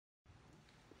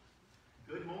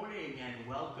and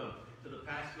welcome to the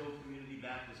Pasco Community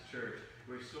Baptist Church.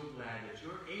 We're so glad that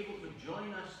you're able to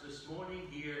join us this morning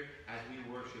here as we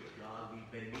worship God. We've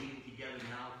been meeting together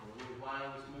now for a little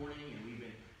while this morning, and we've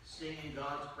been singing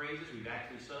God's praises. We've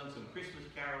actually sung some Christmas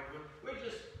carols. We're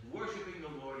just worshiping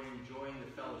the Lord and enjoying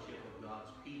the fellowship of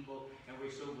God's people, and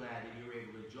we're so glad that you're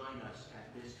able to join us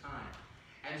at this time.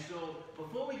 And so,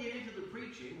 before we get into the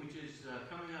preaching, which is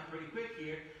coming up pretty quick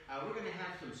here, we're going to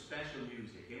have some special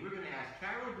music. And we're going to ask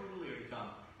Carol Boudelier to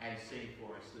come and sing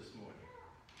for us this morning.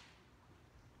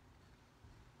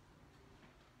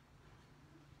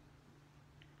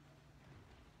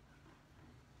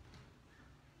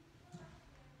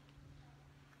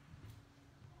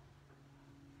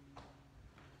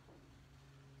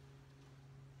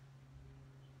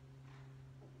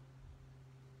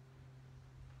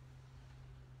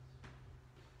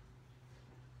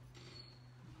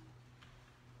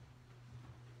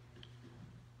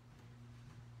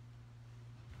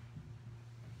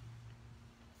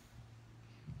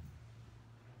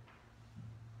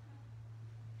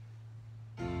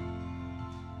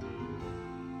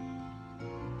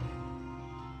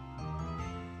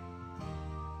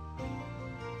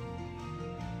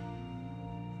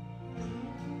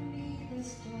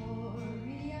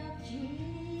 Story of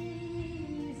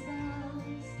Jesus,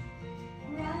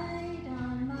 write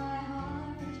on my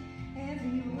heart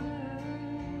every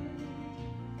word.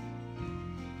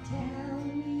 Tell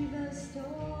me the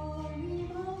story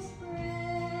most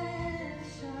precious,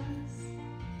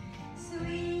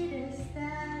 sweetest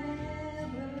that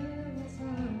ever was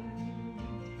heard.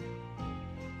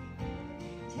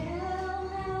 Tell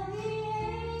how the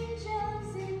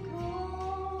angels in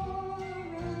chorus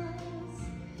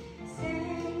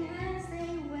sang as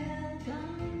they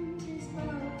welcomed his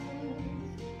birth.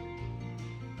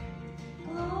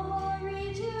 Glory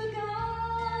to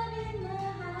God in the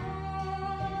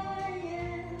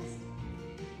highest,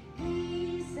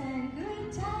 peace and good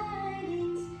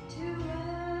tidings to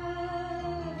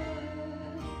earth.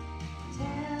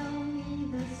 Tell me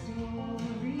the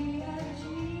story of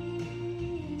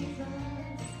Jesus,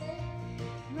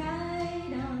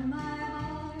 write on my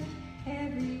heart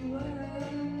every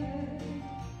word.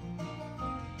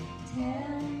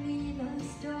 Tell me the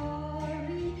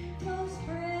story most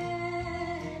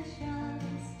precious,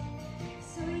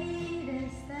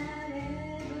 sweetest that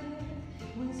ever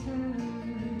was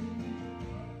heard.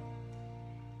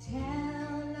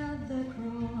 Tell of the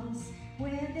cross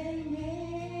where they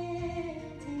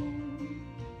nailed him,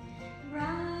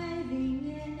 writhing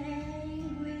in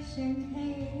anguish and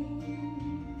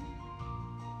pain.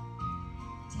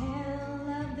 Tell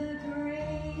of the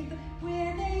grave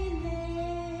where they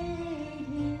laid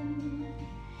him.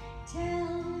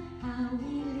 Tell how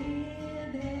he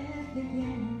liveth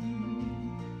again.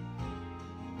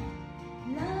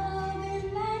 Love in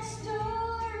that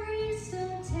story so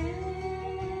tender,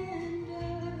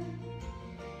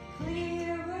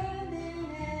 clearer than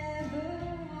ever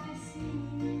I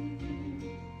see.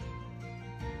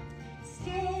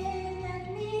 Stay, let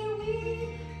me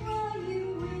weep while you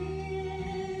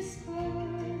whisper.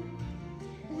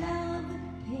 Love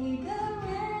paid the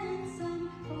ransom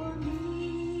for me.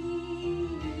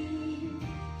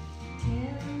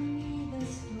 Tell me the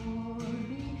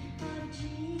story of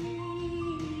Jesus,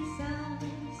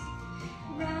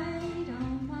 write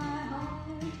on my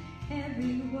heart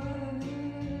every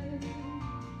word.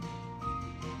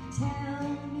 Tell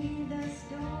me the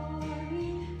story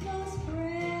most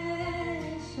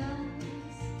precious,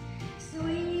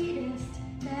 sweetest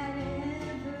that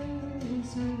ever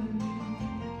was heard.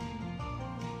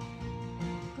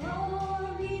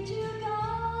 Glory to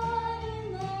God in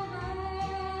the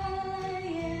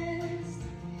highest,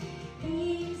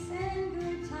 peace and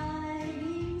good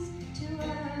tidings to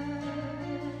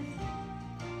earth.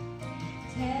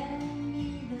 Tell me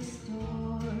the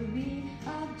story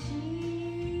of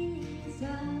Jesus,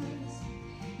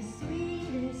 the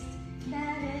sweetest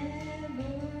that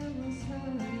ever was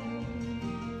heard.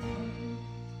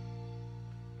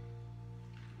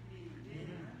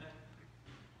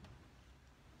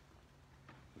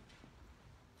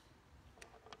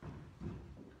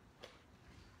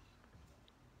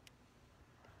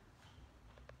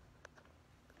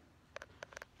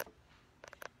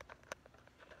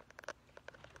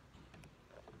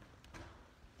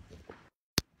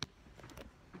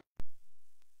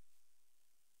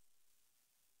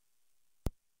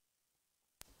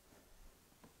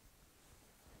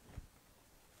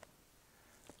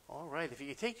 All right, if you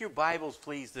could take your Bibles,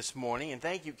 please, this morning, and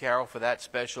thank you, Carol, for that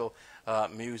special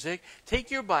music.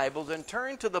 Take your Bibles and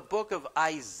turn to the book of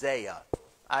Isaiah.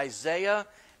 Isaiah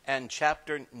and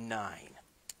chapter 9.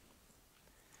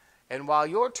 And while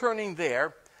you're turning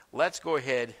there, let's go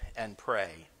ahead and pray.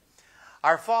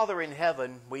 Our Father in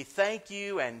heaven, we thank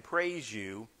you and praise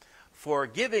you for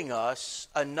giving us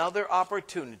another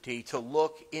opportunity to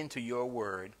look into your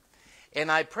word. And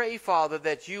I pray, Father,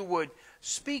 that you would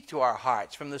speak to our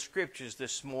hearts from the scriptures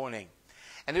this morning.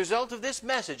 And as a result of this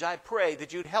message, I pray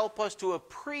that you'd help us to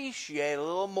appreciate a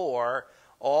little more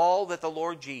all that the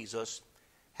Lord Jesus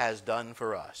has done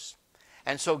for us.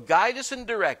 And so guide us and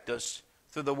direct us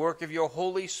through the work of your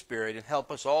Holy Spirit, and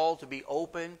help us all to be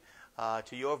open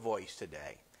to your voice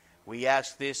today. We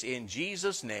ask this in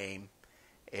Jesus' name.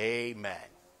 Amen.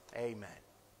 Amen.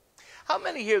 How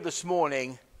many here this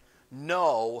morning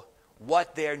know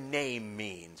what their name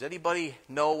means? Anybody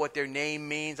know what their name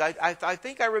means? I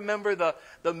think I remember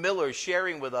the Millers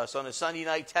sharing with us on a Sunday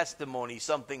night testimony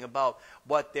something about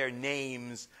what their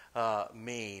names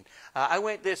mean. I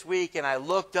went this week and I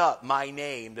looked up my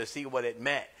name to see what it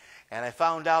meant. And I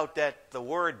found out that the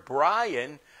word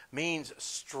Brian means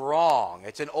strong.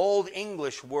 It's an Old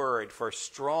English word for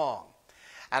strong.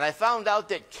 And I found out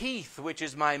that Keith, which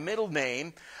is my middle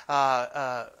name,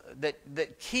 that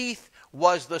Keith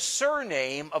was the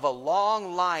surname of a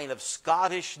long line of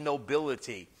Scottish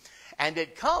nobility. And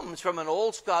it comes from an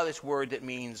old Scottish word that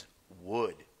means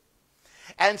wood.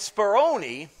 And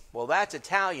Speroni, well, that's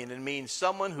Italian and means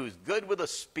someone who's good with a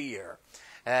spear.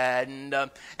 And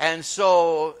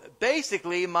so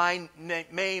basically my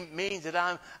name means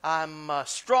that I'm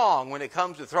strong when it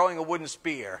comes to throwing a wooden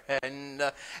spear. And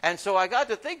so I got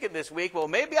to thinking this week, well,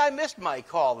 maybe I missed my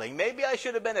calling. Maybe I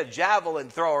should have been a javelin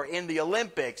thrower in the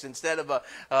Olympics instead of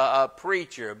a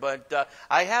preacher. But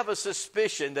I have a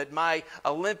suspicion that my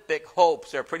Olympic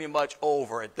hopes are pretty much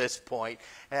over at this point.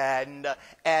 And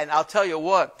I'll tell you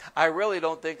what, I really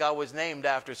don't think I was named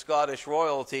after Scottish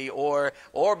royalty or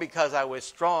because I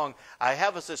was strong. I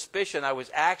have a suspicion I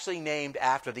was actually named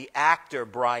after the actor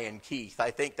Brian Keith. I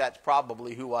think that's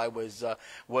probably who I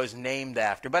was named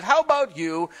after. But how about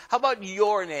you? How about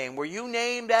your name? Were you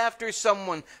named after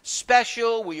someone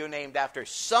special? Were you named after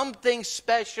something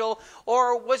special?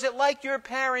 Or was it like your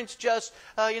parents just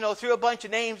threw a bunch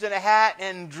of names in a hat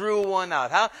and drew one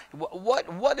out?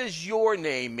 What does your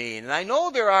name mean? And I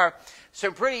know there are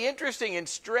some pretty interesting and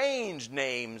strange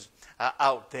names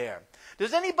out there.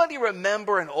 Does anybody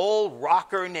remember an old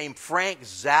rocker named Frank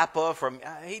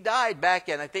Zappa? He died back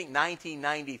in, I think,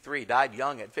 1993. Died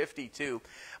young at 52.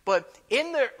 But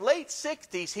in the late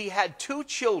 60s, he had two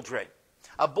children,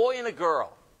 a boy and a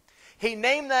girl. He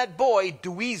named that boy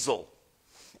Dweezil,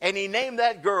 and he named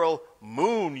that girl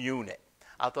Moon Unit.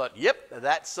 I thought, yep,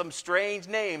 that's some strange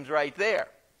names right there.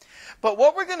 But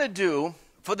what we're going to do,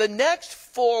 for the next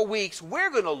 4 weeks, we're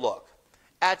going to look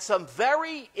at some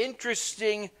very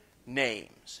interesting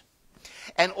names.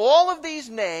 And all of these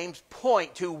names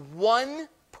point to one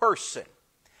person,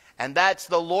 and that's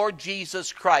the Lord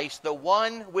Jesus Christ, the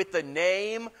one with the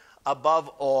name above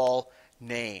all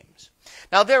names.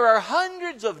 Now, there are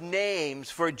hundreds of names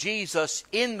for Jesus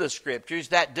in the Scriptures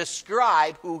that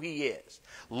describe who he is.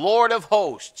 Lord of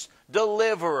hosts,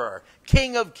 deliverer,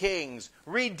 King of kings,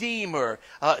 Redeemer,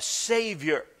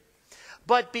 Savior.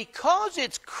 But because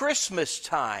it's Christmas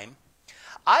time,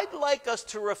 I'd like us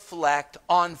to reflect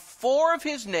on 4 of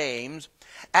his names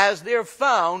as they're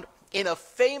found in a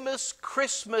famous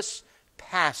Christmas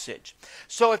passage.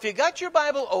 So if you got your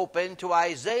Bible open to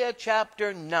Isaiah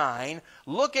chapter 9,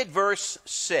 look at verse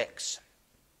 6.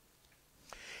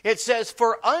 It says,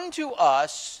 "For unto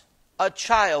us a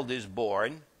child is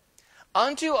born,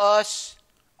 unto us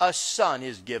a son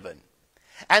is given,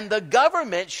 and the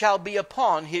government shall be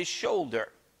upon his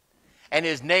shoulder. And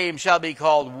his name shall be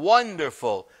called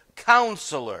Wonderful,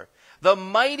 Counselor, the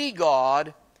Mighty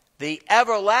God, the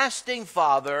Everlasting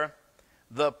Father,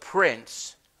 the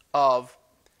Prince of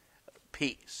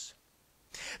Peace."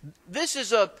 This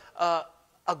is a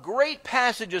great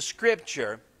passage of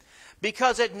Scripture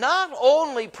because it not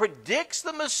only predicts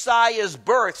the Messiah's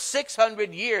birth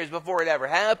 600 years before it ever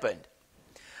happened,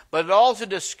 but it also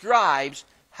describes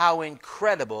how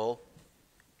incredible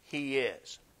he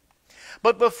is.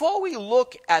 But before we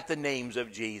look at the names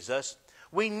of Jesus,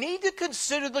 we need to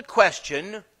consider the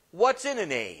question, what's in a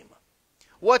name?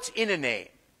 What's in a name?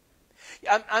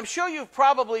 I'm sure you've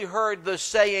probably heard the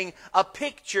saying, a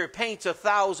picture paints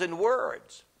 1,000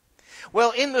 words.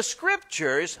 Well, in the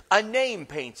Scriptures, a name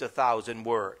paints 1,000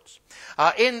 words.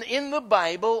 In the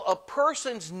Bible, a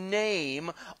person's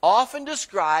name often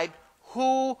described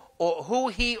who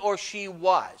he or she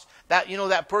was.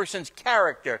 That person's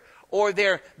character or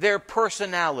their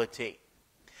personality.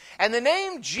 And the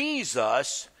name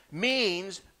Jesus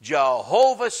means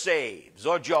Jehovah saves,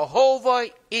 or Jehovah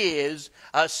is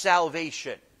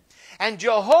salvation. And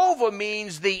Jehovah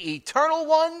means the eternal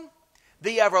one,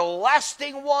 the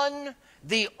everlasting one,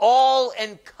 the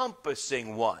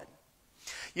all-encompassing one.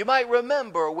 You might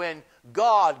remember when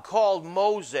God called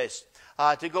Moses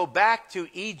to go back to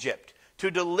Egypt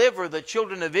to deliver the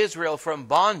children of Israel from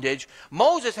bondage.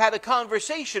 Moses had a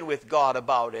conversation with God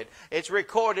about it. It's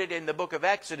recorded in the book of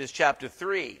Exodus chapter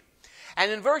 3.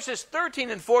 And in verses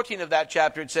 13 and 14 of that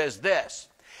chapter it says this,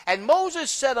 "And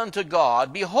Moses said unto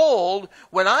God, Behold,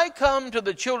 when I come to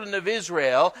the children of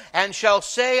Israel, and shall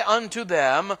say unto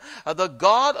them, The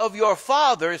God of your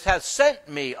fathers hath sent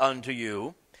me unto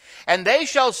you, and they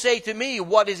shall say to me,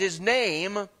 What is his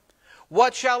name?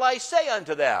 What shall I say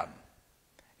unto them?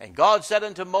 And God said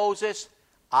unto Moses,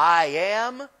 I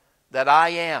am that I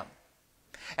am.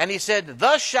 And he said,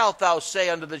 Thus shalt thou say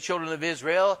unto the children of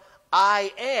Israel,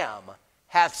 I am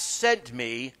hath sent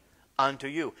me unto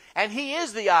you." And he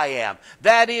is the I am.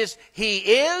 That is, he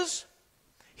is,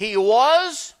 he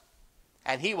was,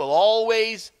 and he will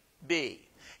always be.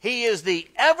 He is the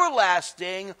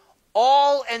everlasting,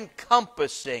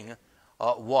 all-encompassing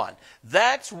one.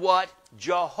 That's what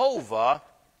Jehovah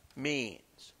means.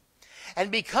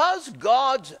 And because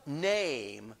God's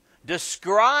name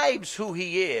describes who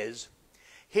he is,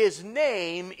 his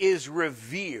name is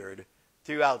revered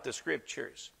throughout the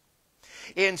Scriptures.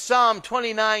 In Psalm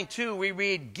 29:2 we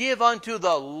read, "Give unto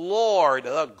the Lord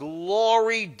the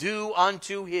glory due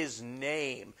unto his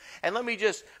name." And let me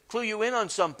just clue you in on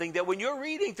something, that when you're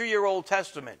reading through your Old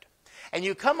Testament and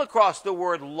you come across the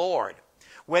word Lord,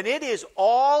 when it is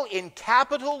all in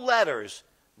capital letters,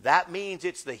 that means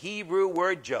it's the Hebrew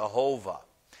word Jehovah.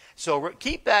 So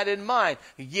keep that in mind.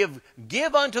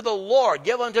 Give unto the Lord,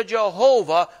 give unto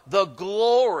Jehovah the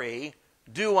glory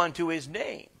due unto his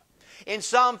name. In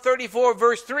Psalm 34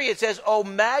 verse 3 it says, "O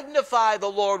magnify the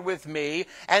Lord with me,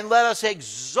 and let us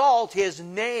exalt his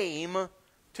name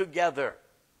together."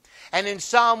 And in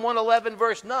Psalm 111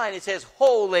 verse 9 it says,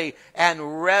 "Holy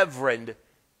and reverend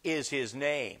is his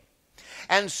name."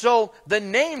 And so the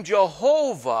name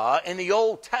Jehovah in the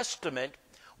Old Testament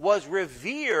was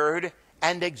revered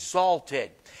and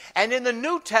exalted. And in the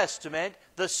New Testament,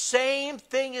 the same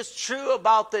thing is true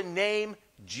about the name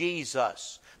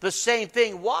Jesus. The same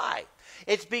thing. Why?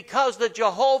 It's because the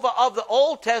Jehovah of the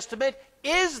Old Testament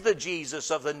is the Jesus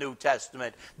of the New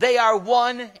Testament. They are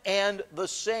one and the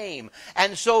same.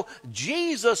 And so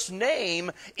Jesus'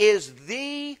 name is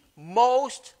the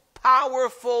most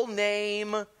powerful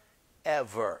name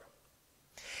ever.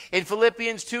 In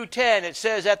Philippians 2:10 it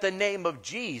says, "At the name of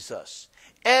Jesus,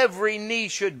 every knee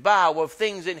should bow, of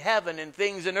things in heaven and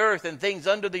things in earth and things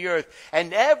under the earth,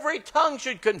 and every tongue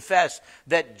should confess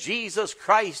that Jesus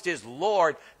Christ is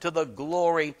Lord, to the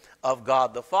glory of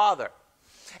God the Father."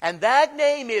 And that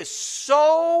name is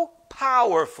so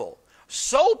powerful,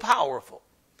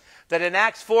 that in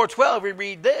Acts 4:12 we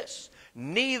read this,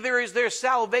 "Neither is there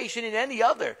salvation in any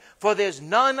other, for there's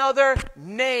none other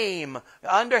name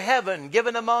under heaven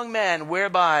given among men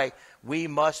whereby we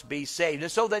must be saved."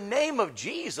 And so the name of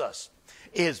Jesus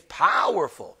is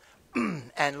powerful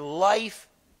and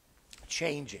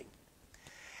life-changing.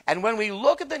 And when we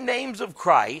look at the names of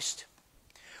Christ,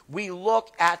 we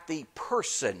look at the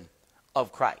person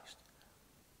of Christ.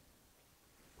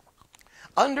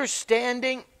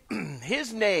 Understanding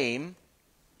his name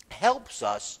helps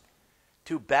us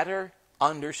to better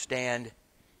understand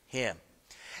him.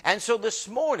 And so this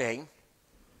morning,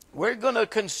 we're going to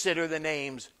consider the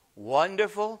names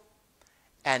Wonderful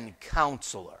and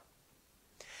Counselor.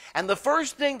 And the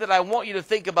first thing that I want you to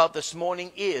think about this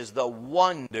morning is the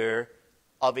wonder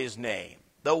of his name.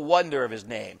 The wonder of his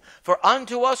name. "For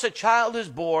unto us a child is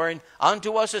born,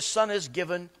 unto us a son is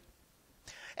given,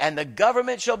 and the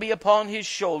government shall be upon his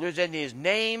shoulders, and his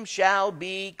name shall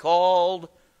be called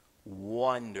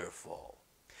Wonderful."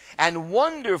 And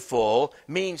wonderful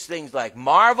means things like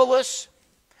marvelous,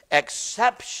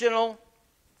 exceptional,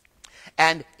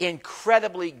 and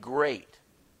incredibly great.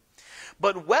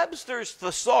 But Webster's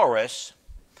Thesaurus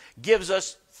gives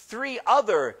us three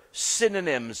other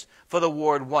synonyms for the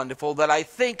word wonderful that I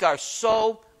think are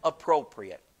so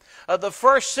appropriate. The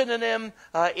first synonym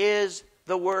is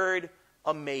the word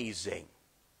amazing.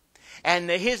 And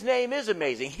his name is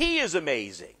amazing. He is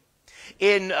amazing.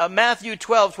 In Matthew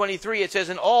 12:23 it says,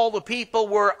 "And all the people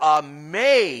were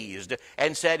amazed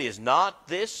and said, Is not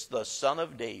this the Son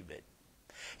of David?"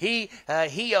 He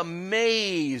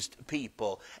amazed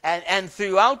people. And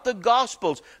throughout the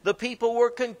Gospels, the people were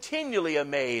continually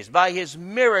amazed by his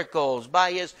miracles,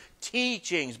 by his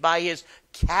teachings, by his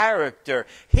character.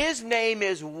 His name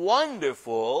is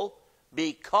wonderful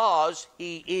because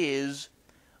he is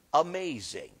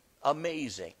amazing.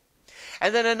 Amazing.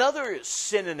 And then another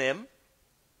synonym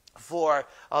for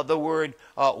the word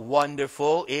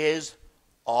wonderful is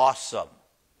awesome.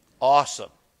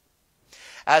 Awesome.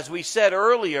 As we said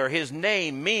earlier, his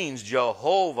name means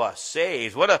Jehovah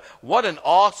saves. What an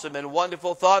awesome and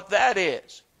wonderful thought that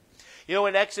is. You know,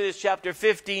 in Exodus chapter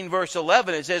 15, verse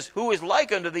 11, it says, "Who is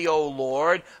like unto thee, O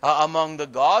Lord, among the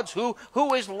gods?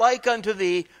 Who is like unto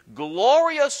thee,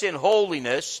 glorious in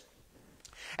holiness?"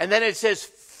 And then it says,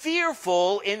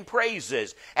 "fearful in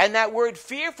praises." And that word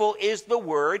fearful is the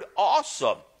word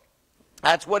awesome.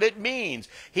 That's what it means.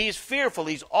 He's fearful.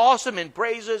 He's awesome in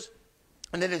praises.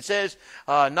 And then it says,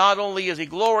 not only is he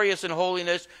glorious in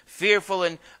holiness, fearful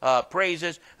in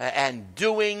praises, and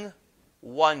doing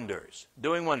wonders.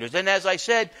 Doing wonders. And as I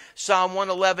said, Psalm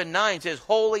 111:9 says,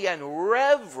 "holy and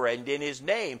reverend in his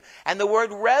name." And the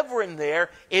word reverend there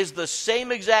is the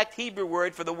same exact Hebrew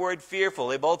word for the word fearful.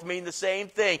 They both mean the same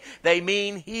thing. They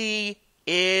mean he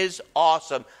is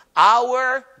awesome.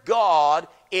 Our God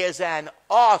is an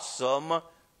awesome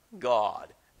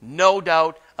God. No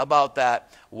doubt about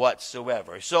that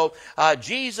whatsoever. So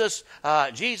Jesus'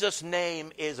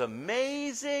 name is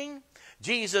amazing.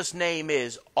 Jesus' name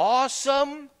is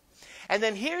awesome. And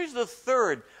then here's the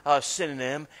third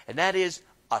synonym, and that is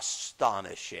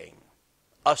astonishing.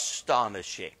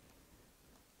 Astonishing.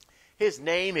 His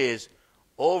name is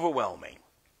overwhelming.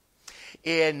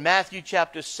 In Matthew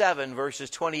chapter 7, verses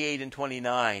 28 and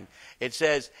 29, it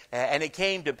says, "And it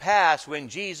came to pass when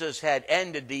Jesus had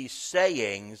ended these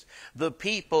sayings, the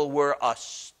people were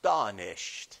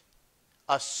astonished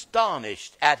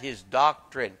at his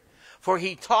doctrine. For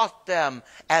he taught them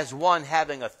as one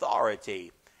having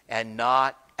authority, and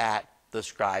not at the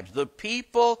scribes." The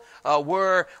people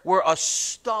were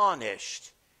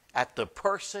astonished at the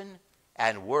person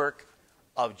and work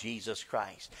of Jesus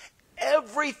Christ.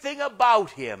 Everything about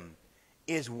him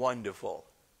is wonderful.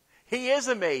 He is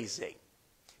amazing.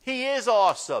 He is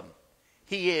awesome.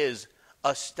 He is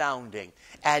astounding.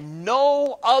 And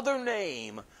no other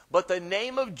name but the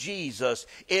name of Jesus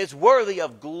is worthy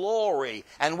of glory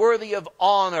and worthy of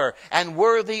honor and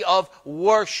worthy of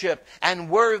worship and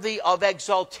worthy of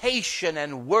exaltation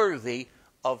and worthy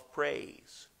of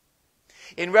praise.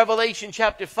 In Revelation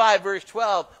chapter 5, verse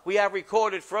 12, we have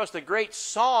recorded for us the great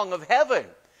song of heaven.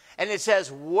 And it says,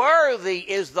 "Worthy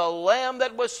is the Lamb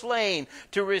that was slain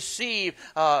to receive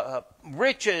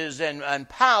riches and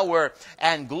power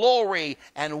and glory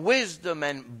and wisdom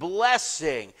and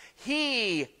blessing.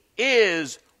 He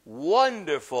is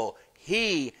wonderful.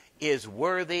 He is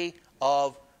worthy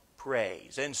of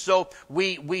praise." And so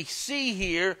we see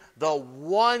here the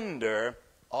wonder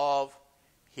of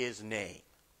his name.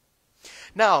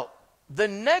 Now, the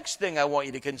next thing I want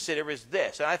you to consider is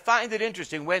this, and I find it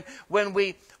interesting when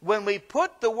we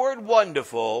put the word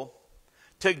wonderful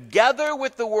together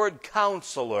with the word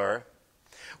counselor,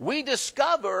 we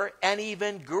discover an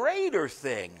even greater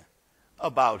thing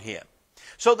about him.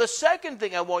 So the second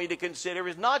thing I want you to consider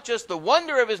is not just the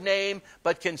wonder of his name,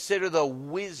 but consider the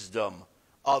wisdom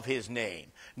of his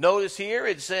name. Notice here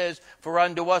it says, "For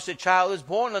unto us a child is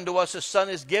born, unto us a son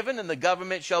is given, and the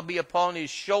government shall be upon his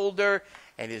shoulder,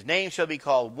 and his name shall be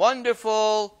called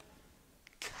Wonderful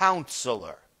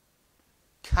Counselor."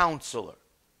 Counselor.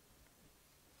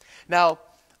 Now,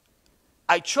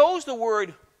 I chose the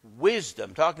word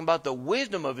wisdom, talking about the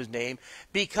wisdom of his name,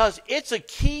 because it's a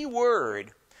key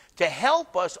word to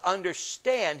help us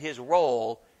understand his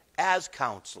role as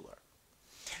counselor.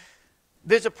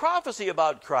 There's a prophecy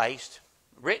about Christ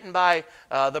written by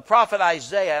the prophet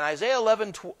Isaiah, in Isaiah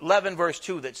 11 verse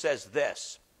 2, that says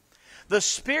this: "The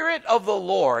Spirit of the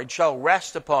Lord shall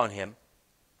rest upon him,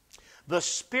 the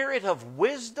Spirit of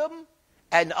wisdom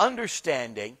and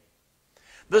understanding,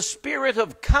 the Spirit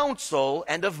of counsel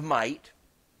and of might,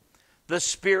 the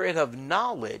Spirit of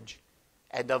knowledge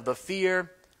and of the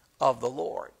fear of the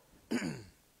Lord."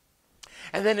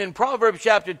 And then in Proverbs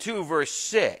chapter 2, verse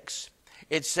 6,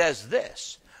 it says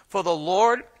this: "For the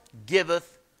Lord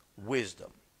giveth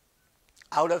wisdom.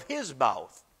 Out of his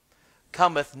mouth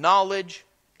cometh knowledge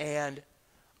and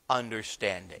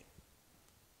understanding."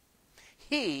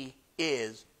 He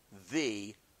is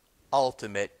the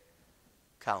ultimate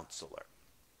counselor.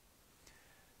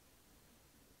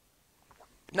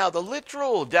 Now, the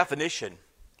literal definition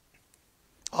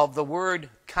of the word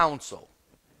counsel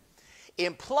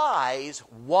implies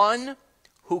one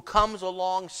who comes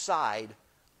alongside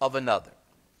of another.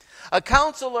 A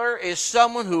counselor is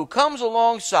someone who comes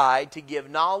alongside to give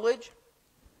knowledge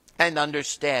and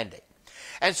understanding.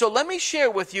 And so let me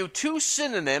share with you two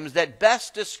synonyms that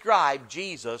best describe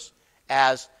Jesus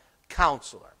as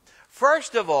counselor.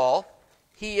 First of all,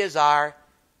 he is our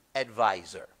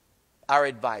advisor. our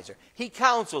advisor. He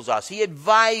counsels us. He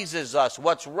advises us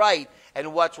what's right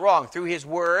and what's wrong through his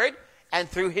word and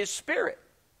through his Spirit.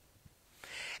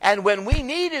 And when we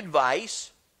need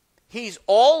advice, he's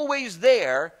always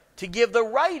there to give the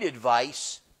right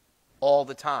advice all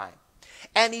the time.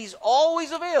 And he's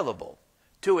always available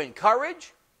to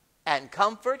encourage and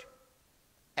comfort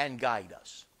and guide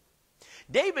us.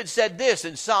 David said this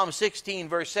in Psalm 16,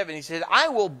 verse 7. He said, I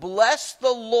will bless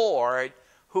the Lord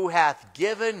who hath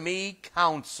given me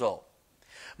counsel.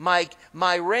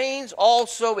 My reins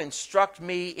also instruct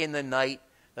me in the night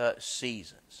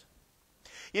seasons.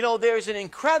 You know, there's an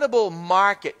incredible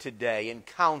market today in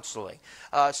counseling.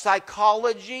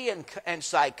 Psychology and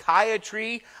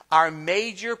psychiatry are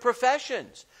major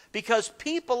professions because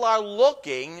people are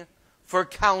looking for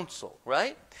counsel,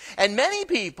 right? And many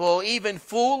people, even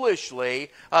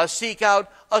foolishly, seek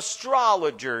out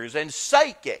astrologers and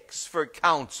psychics for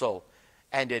counsel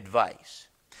and advice.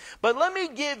 But let me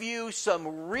give you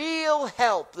some real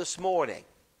help this morning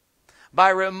by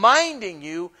reminding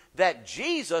you that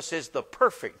Jesus is the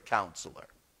perfect counselor.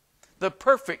 The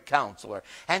perfect counselor.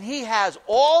 And he has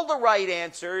all the right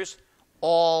answers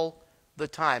all the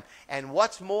time. And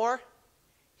what's more,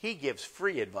 he gives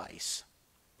free advice.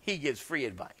 He gives free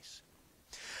advice.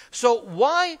 So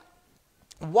why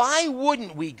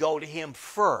wouldn't we go to him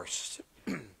first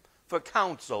for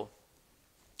counsel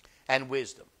and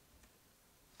wisdom?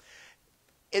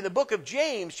 In the book of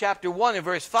James, chapter 1 and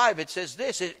verse 5, it says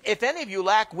this, if any of you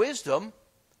lack wisdom,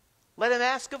 let him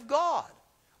ask of God,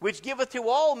 which giveth to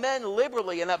all men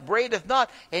liberally and upbraideth not,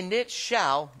 and it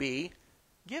shall be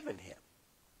given him.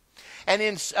 And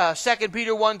in 2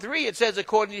 Peter 1:3, it says,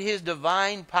 according to his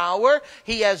divine power,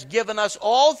 he has given us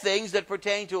all things that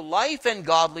pertain to life and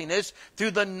godliness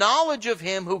through the knowledge of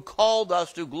him who called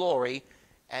us to glory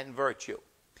and virtue.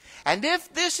 And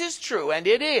if this is true, and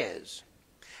it is,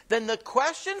 then the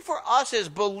question for us as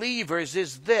believers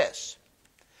is this: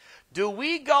 do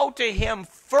we go to him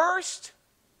first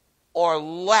or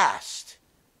last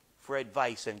for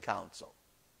advice and counsel?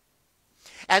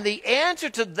 And the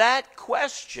answer to that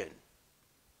question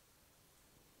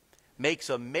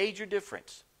makes a major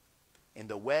difference in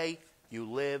the way you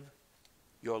live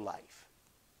your life.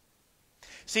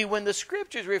 See, when the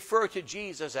scriptures refer to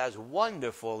Jesus as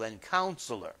wonderful and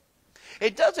counselor,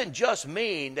 it doesn't just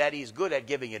mean that he's good at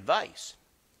giving advice.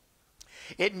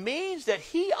 It means that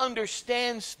he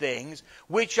understands things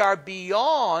which are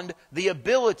beyond the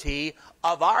ability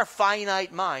of our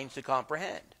finite minds to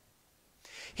comprehend.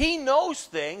 He knows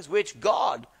things which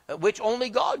only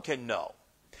God can know.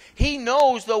 He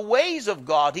knows the ways of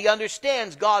God. He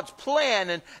understands God's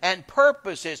plan and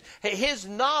purposes. His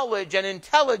knowledge and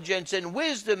intelligence and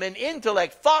wisdom and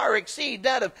intellect far exceed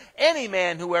that of any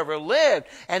man who ever lived.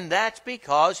 And that's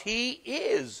because he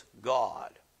is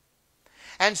God.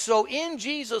 And so in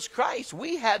Jesus Christ,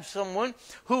 we have someone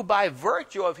who, by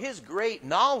virtue of his great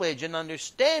knowledge and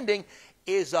understanding,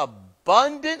 is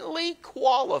abundantly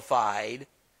qualified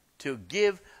to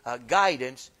give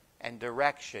guidance and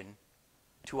direction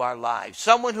to our lives.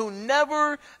 Someone who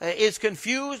never is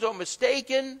confused or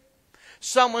mistaken.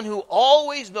 Someone who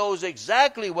always knows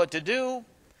exactly what to do.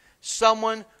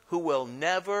 Someone who will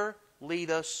never lead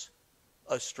us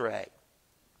astray.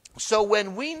 So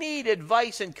when we need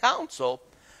advice and counsel,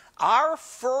 our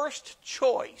first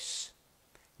choice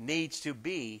needs to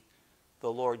be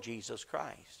the Lord Jesus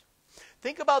Christ.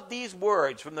 Think about these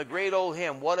words from the great old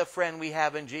hymn, What a Friend We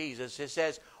Have in Jesus. It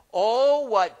says, oh,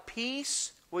 what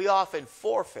peace we often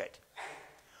forfeit.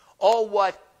 Oh,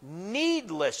 what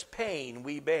needless pain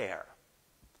we bear.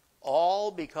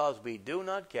 All because we do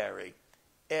not carry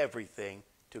everything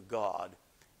to God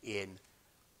in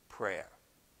prayer.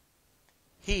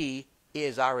 He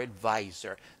is our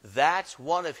advisor. That's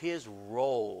one of his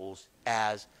roles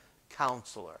as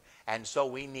counselor. And so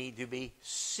we need to be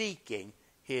seeking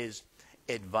his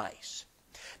advice.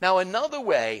 Now, another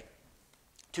way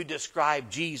to describe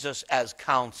Jesus as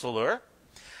counselor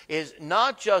is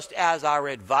not just as our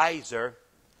advisor,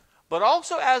 but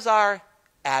also as our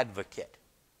advocate.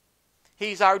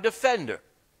 He's our defender,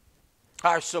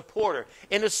 our supporter,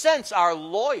 in a sense, our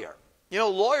lawyer. You know,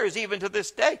 lawyers even to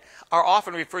this day are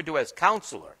often referred to as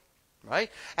counselor,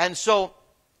 right? And so,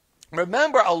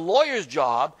 remember, a lawyer's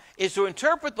job is to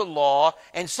interpret the law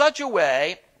in such a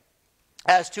way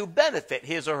as to benefit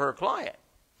his or her client.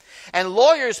 And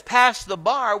lawyers pass the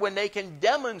bar when they can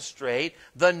demonstrate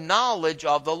the knowledge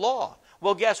of the law.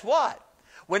 Well, guess what?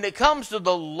 When it comes to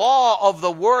the law of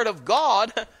the Word of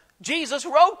God, Jesus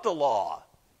wrote the law.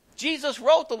 Jesus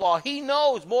wrote the law. He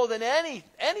knows more than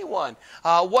anyone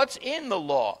what's in the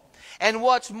law. And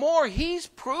what's more, he's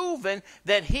proven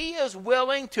that he is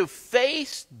willing to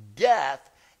face death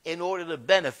in order to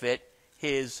benefit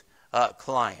his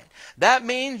client. That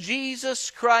means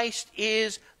Jesus Christ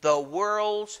is the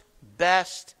world's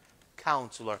best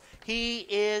counselor. He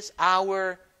is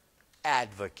our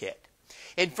advocate.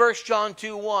 In 1 John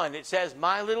 2:1, it says,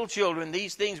 "My little children,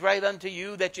 these things write unto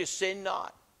you, that you sin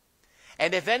not.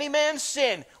 And if any man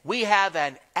sin, we have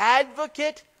an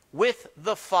advocate with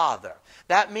the Father."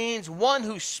 That means one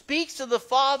who speaks to the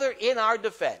Father in our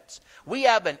defense. We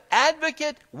have an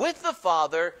advocate with the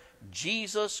Father,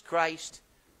 Jesus Christ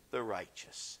the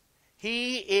righteous.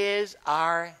 He is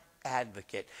our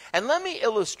advocate. And let me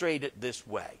illustrate it this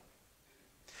way.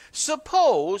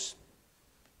 Suppose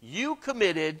you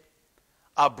committed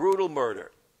a brutal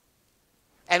murder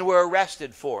and were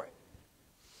arrested for it.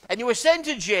 And you were sent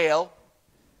to jail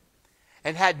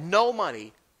and had no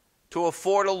money to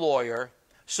afford a lawyer,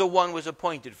 so one was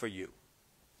appointed for you.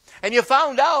 And you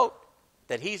found out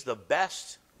that he's the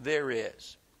best there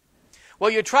is. Well,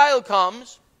 your trial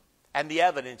comes, and the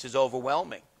evidence is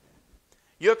overwhelming.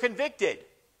 You're convicted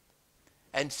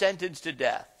and sentenced to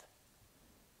death.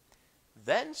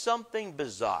 Then something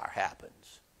bizarre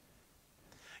happens.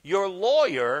 Your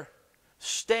lawyer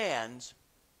stands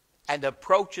and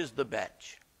approaches the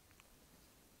bench.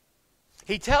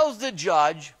 He tells the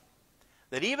judge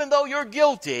that even though you're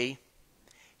guilty,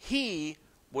 he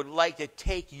would like to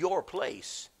take your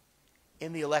place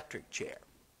in the electric chair.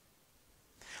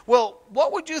 Well,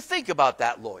 what would you think about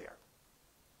that lawyer?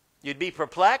 You'd be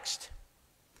perplexed.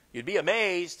 You'd be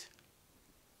amazed.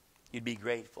 You'd be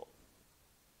grateful.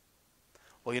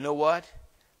 Well, you know what?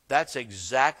 That's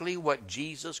exactly what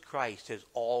Jesus Christ has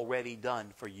already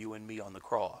done for you and me on the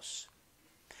cross.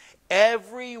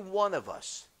 Every one of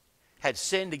us had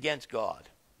sinned against God,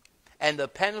 and the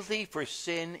penalty for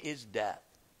sin is death.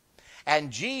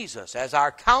 And Jesus, as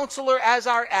our counselor, as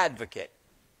our advocate,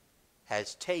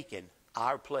 has taken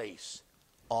our place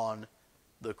on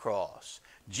the cross.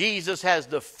 Jesus has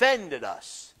defended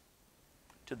us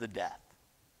to the death.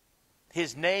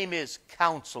 His name is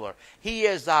Counselor. He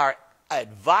is our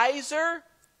advisor,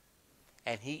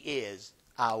 and he is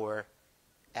our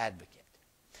advocate.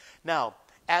 Now,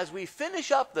 as we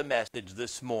finish up the message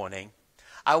this morning,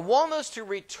 I want us to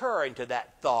return to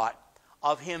that thought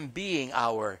of him being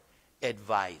our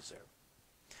advisor.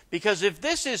 Because if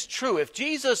this is true, if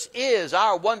Jesus is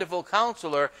our wonderful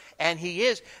counselor, and he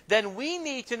is, then we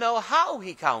need to know how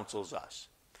he counsels us.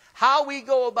 How we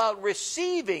go about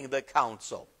receiving the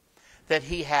counsel that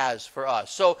he has for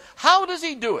us. So how does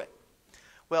he do it?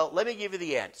 Well, let me give you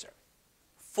the answer.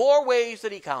 4 ways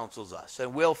that he counsels us,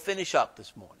 and we'll finish up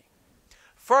this morning.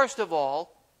 First of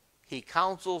all, he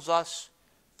counsels us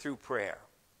through prayer.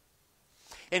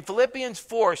 In Philippians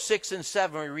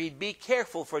 4:6-7, we read, "Be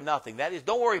careful for nothing." That is,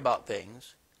 don't worry about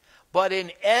things, but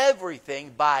in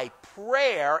everything, by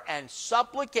prayer and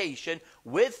supplication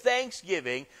with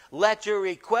thanksgiving, let your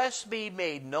requests be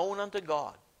made known unto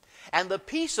God. And the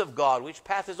peace of God, which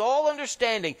passeth all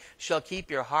understanding, shall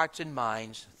keep your hearts and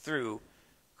minds through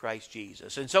Christ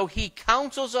Jesus. And so he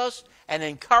counsels us and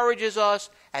encourages us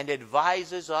and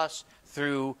advises us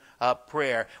through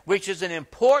prayer, which is an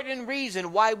important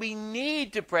reason why we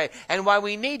need to pray and why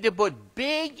we need to put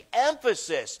big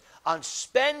emphasis on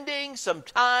spending some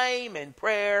time in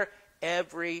prayer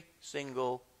every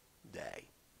single day.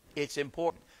 It's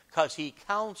important because he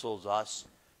counsels us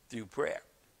through prayer.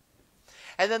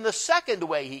 And then the second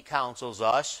way he counsels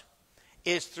us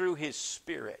is through his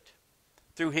Spirit.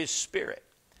 Through his Spirit.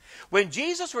 When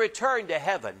Jesus returned to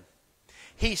heaven,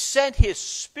 he sent his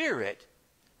Spirit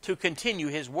to continue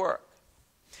his work.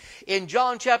 In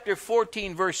John chapter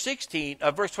 14, verse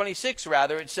 26,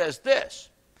 it says this,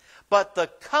 "But the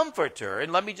Comforter,"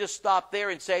 and let me just stop there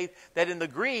and say that in the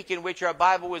Greek in which our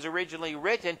Bible was originally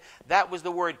written, that was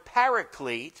the word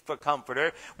paraclete for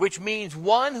comforter, which means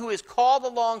one who is called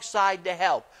alongside to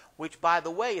help, which, by the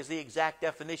way, is the exact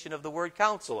definition of the word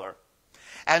counselor.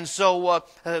 And so,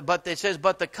 but it says,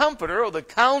 "But the Comforter," or the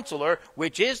Counselor,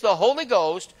 which is the Holy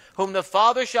Ghost, whom the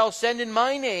Father shall send in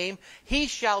my name, he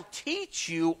shall teach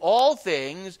you all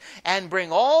things, and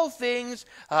bring all things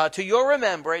to your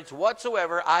remembrance,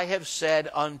 whatsoever I have said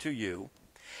unto you.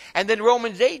 And then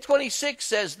Romans 8:26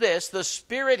 says this, "The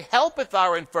Spirit helpeth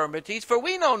our infirmities, for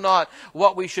we know not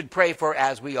what we should pray for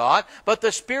as we ought, but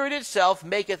the Spirit itself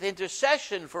maketh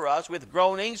intercession for us with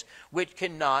groanings which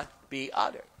cannot be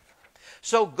uttered."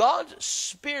 So God's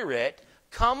Spirit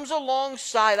comes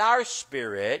alongside our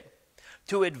spirit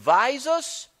to advise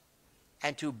us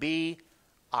and to be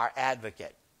our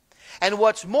advocate. And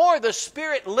what's more, the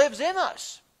Spirit lives in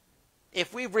us.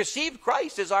 If we've received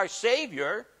Christ as our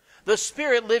Savior, The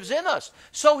Spirit lives in us.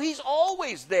 So He's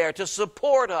always there to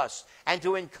support us and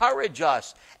to encourage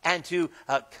us and to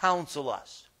counsel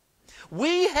us.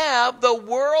 We have the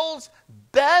world's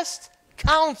best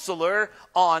counselor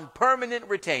on permanent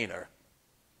retainer.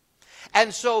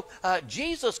 And so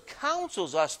Jesus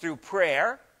counsels us through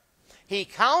prayer. He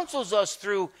counsels us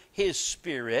through His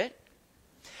Spirit.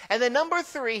 And then number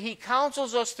 3, He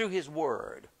counsels us through His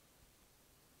Word.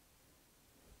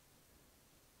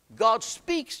 God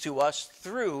speaks to us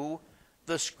through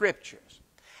the Scriptures.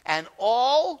 And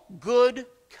all good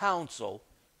counsel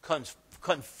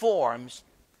conforms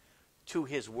to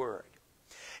His Word.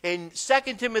 In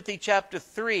 2 Timothy chapter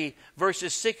 3,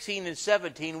 verses 16 and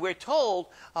 17, we're told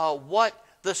what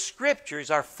the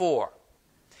Scriptures are for.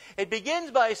 It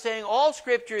begins by saying all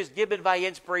Scripture is given by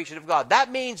inspiration of God.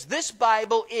 That means this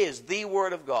Bible is the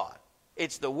Word of God.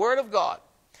 It's the Word of God.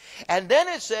 And then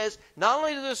it says, not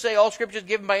only does it say all Scripture is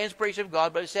given by inspiration of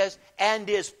God, but it says, and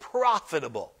is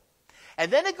profitable. And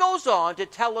then it goes on to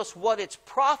tell us what it's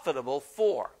profitable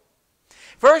for.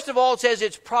 First of all, it says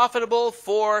it's profitable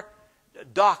for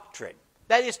doctrine.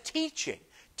 That is teaching.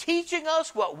 Teaching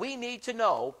us what we need to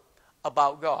know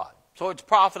about God. So it's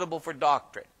profitable for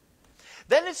doctrine.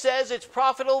 Then it says it's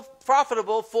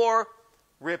profitable for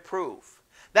reproof.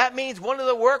 That means one of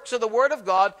the works of the Word of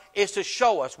God is to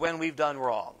show us when we've done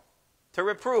wrong. To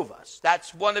reprove us.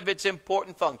 That's one of its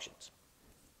important functions.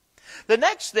 The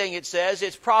next thing it says,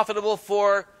 it's profitable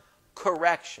for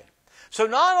correction. So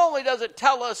not only does it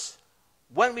tell us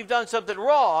when we've done something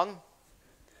wrong,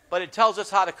 but it tells us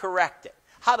how to correct it.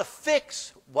 How to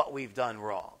fix what we've done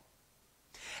wrong.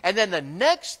 And then the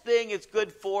next thing it's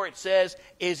good for, it says,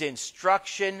 is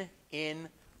instruction in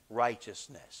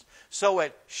righteousness. So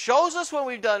it shows us when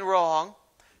we've done wrong,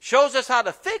 shows us how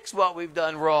to fix what we've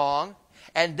done wrong,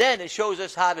 and then it shows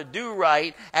us how to do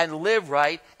right and live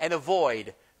right and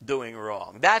avoid doing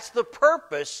wrong. That's the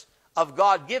purpose of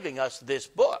God giving us this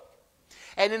book.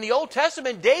 And in the Old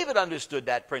Testament, David understood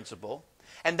that principle.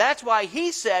 And that's why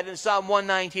he said in Psalm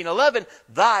 119:11,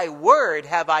 "Thy word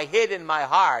have I hid in my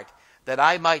heart, that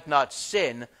I might not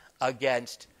sin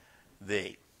against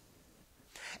thee."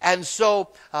 And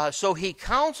so he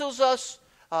counsels us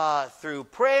through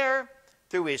prayer,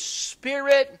 through his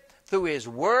Spirit, through his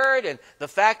Word. And the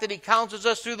fact that he counsels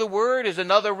us through the Word is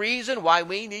another reason why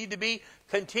we need to be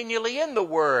continually in the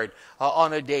Word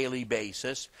on a daily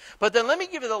basis. But then let me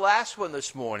give you the last one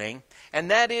this morning,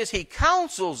 and that is he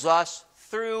counsels us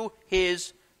through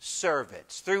his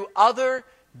servants, through other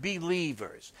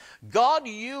believers. God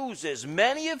uses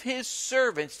many of his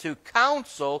servants to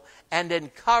counsel and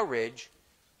encourage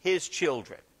his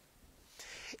children.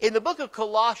 In the book of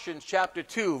Colossians chapter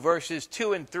 2, verses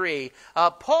 2 and 3,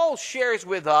 Paul shares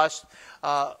with us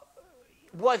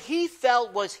what he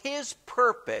felt was his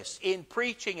purpose in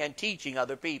preaching and teaching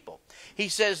other people. He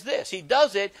says this, he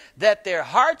does it that their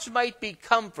hearts might be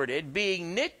comforted,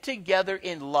 being knit together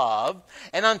in love,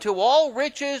 and unto all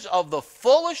riches of the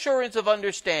full assurance of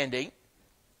understanding,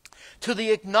 to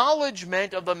the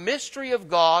acknowledgement of the mystery of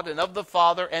God and of the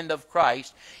Father and of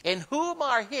Christ, in whom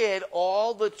are hid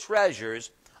all the treasures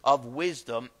of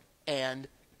wisdom and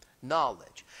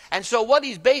knowledge. And so what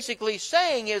he's basically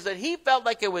saying is that he felt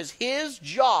like it was his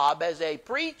job as a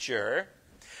preacher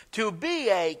to be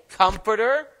a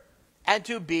comforter and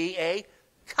to be a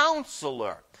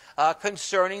counselor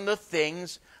concerning the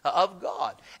things of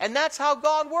God. And that's how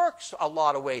God works a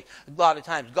lot of ways. A lot of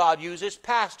times God uses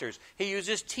pastors, he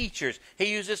uses teachers,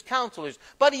 he uses counselors,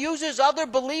 but he uses other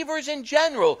believers in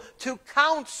general to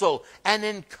counsel and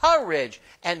encourage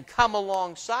and come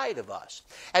alongside of us.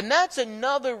 And that's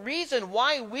another reason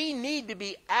why we need to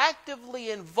be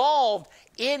actively involved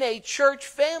in a church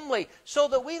family so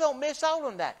that we don't miss out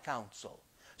on that counsel.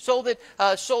 So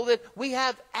that we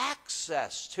have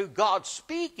access to God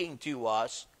speaking to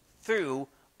us through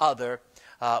other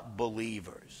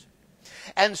believers.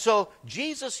 And so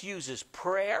Jesus uses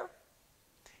prayer,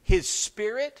 his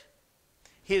Spirit,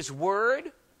 his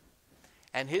Word,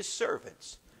 and his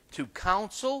servants to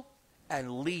counsel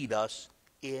and lead us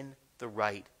in the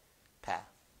right path.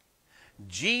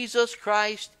 Jesus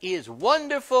Christ is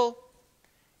wonderful,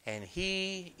 and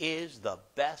he is the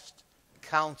best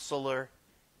counselor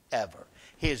ever.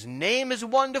 His name is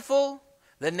wonderful,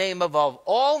 the name above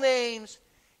all names.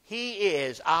 He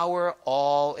is our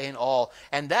all in all.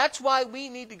 And that's why we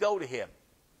need to go to him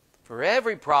for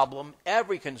every problem,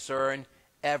 every concern,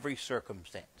 every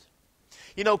circumstance.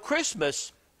 You know,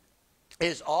 Christmas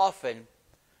is often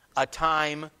a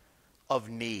time of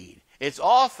need. It's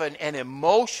often an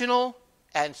emotional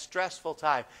and stressful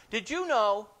time. Did you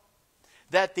know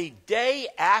that the day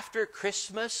after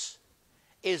Christmas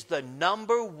is the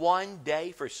 #1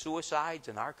 day for suicides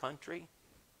in our country?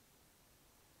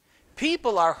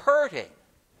 People are hurting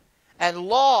and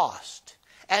lost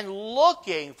and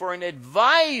looking for an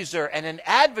advisor and an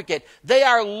advocate. They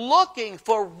are looking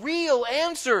for real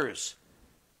answers.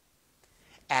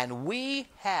 And we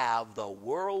have the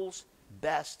world's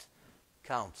best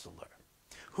counselor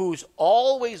who's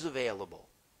always available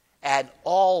and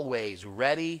always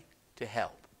ready to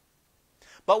help.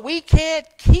 But we can't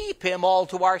keep him all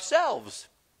to ourselves.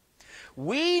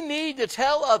 We need to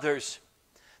tell others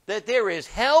that there is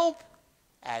help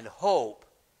and hope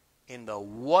in the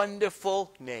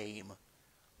wonderful name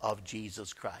of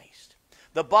Jesus Christ.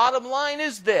 The bottom line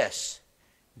is this: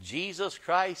 Jesus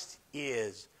Christ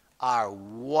is our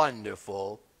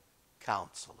wonderful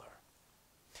counselor.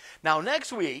 Now,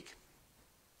 next week,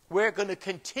 we're going to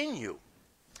continue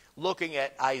looking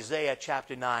at Isaiah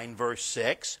chapter 9, verse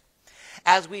 6,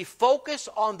 as we focus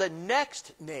on the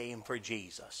next name for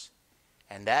Jesus,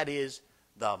 and that is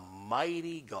the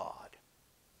mighty God.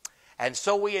 And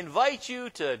so we invite you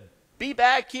to be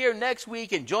back here next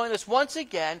week and join us once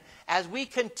again as we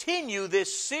continue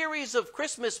this series of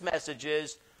Christmas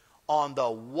messages on the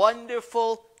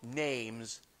wonderful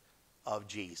names of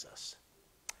Jesus.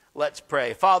 Let's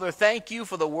pray. Father, thank you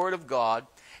for the Word of God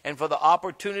and for the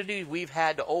opportunity we've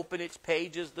had to open its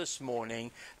pages this morning.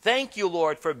 Thank you,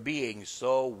 Lord, for being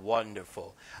so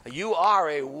wonderful. You are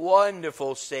a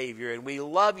wonderful Savior, and we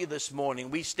love you this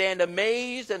morning. We stand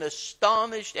amazed and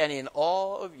astonished and in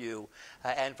awe of you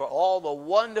and for all the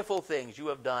wonderful things you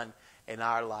have done in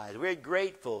our lives. We're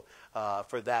grateful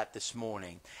for that this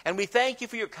morning. And we thank you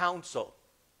for your counsel.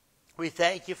 We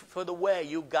thank you for the way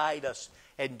you guide us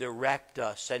and direct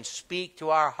us and speak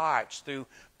to our hearts through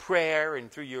prayer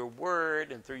and through your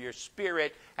word and through your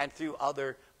spirit and through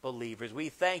other believers. We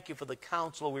thank you for the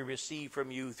counsel we receive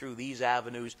from you through these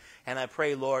avenues. And I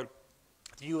pray, Lord,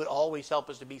 that you would always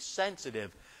help us to be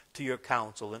sensitive to your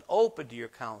counsel and open to your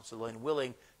counsel and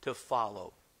willing to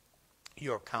follow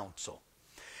your counsel.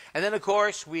 And then, of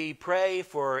course, we pray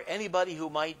for anybody who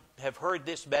might have heard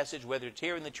this message, whether it's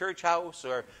here in the church house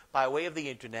or by way of the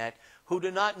internet, who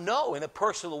do not know in a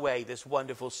personal way this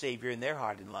wonderful Savior in their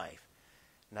heart and life.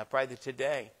 And I pray that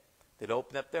today they'd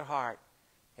open up their heart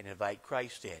and invite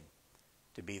Christ in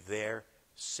to be their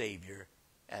Savior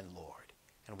and Lord.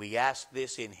 And we ask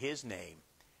this in his name.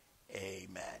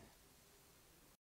 Amen.